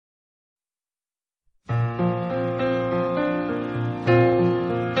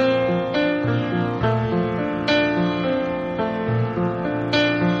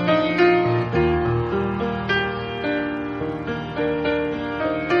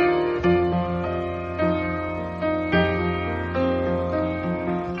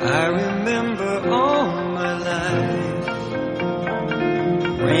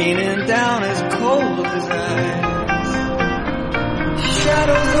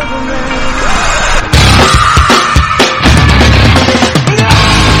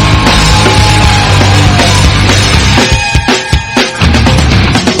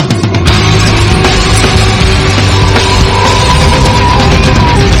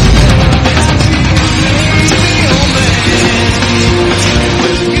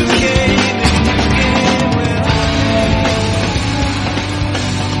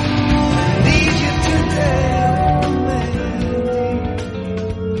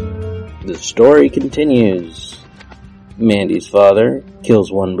The story continues. Mandy's father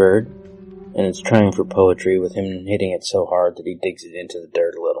kills one bird, and it's trying for poetry with him hitting it so hard that he digs it into the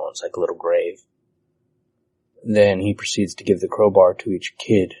dirt a little. It's like a little grave. Then he proceeds to give the crowbar to each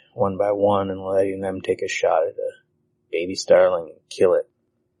kid, one by one, and letting them take a shot at a baby starling and kill it.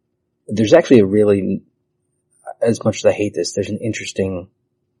 There's actually a really, as much as I hate this, there's an interesting,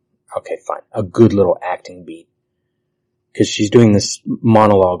 a good little acting beat. Because she's doing this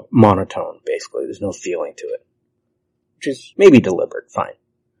monologue monotone, basically. There's no feeling to it. Which is maybe deliberate, fine.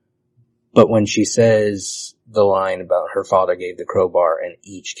 But when she says the line about her father gave the crowbar and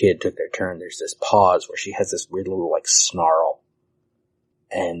each kid took their turn, there's this pause where she has this weird little, snarl.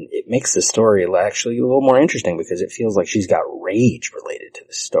 And it makes the story actually a little more interesting because it feels like she's got rage related to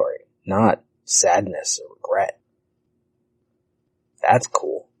the story, not sadness or regret. That's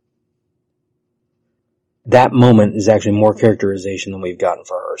cool. That moment is actually more characterization than we've gotten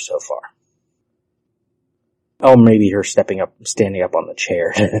for her so far. Oh, maybe her standing up on the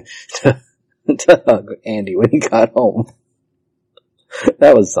chair to hug Andy when he got home.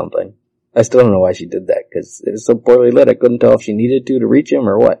 That was something. I still don't know why she did that, because it was so poorly lit I couldn't tell if she needed to reach him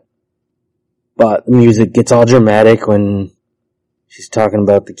or what. But the music gets all dramatic when she's talking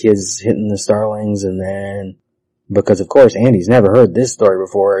about the kids hitting the starlings, and then, because of course Andy's never heard this story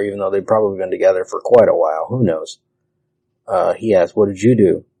before, even though they've probably been together for quite a while, who knows. He asks, what did you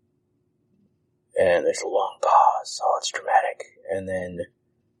do? And there's a long pause. Oh, it's dramatic. And then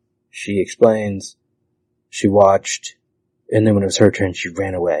she explains she watched, and then when it was her turn, she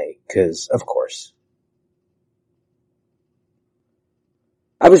ran away. Because, of course.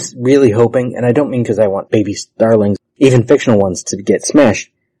 I was really hoping, and I don't mean because I want baby starlings, even fictional ones, to get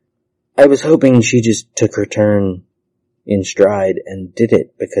smashed. I was hoping she just took her turn in stride and did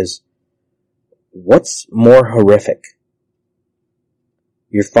it, because what's more horrific?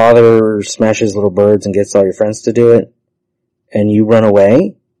 Your father smashes little birds and gets all your friends to do it, and you run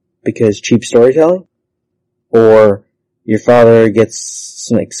away because cheap storytelling? Or your father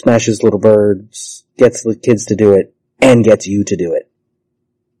smashes little birds, gets the kids to do it, and gets you to do it.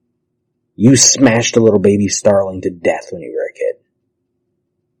 You smashed a little baby starling to death when you were a kid.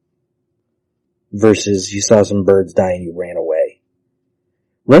 Versus you saw some birds die and you ran away.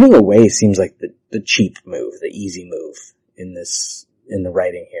 Running away seems like the cheap move, the easy move in the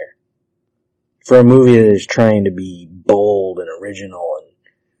writing here. For a movie that is trying to be bold and original and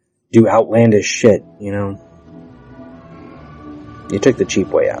do outlandish shit, you took the cheap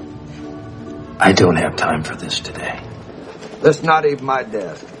way out. I don't have time for this today. That's not even my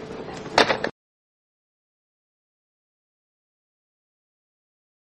desk.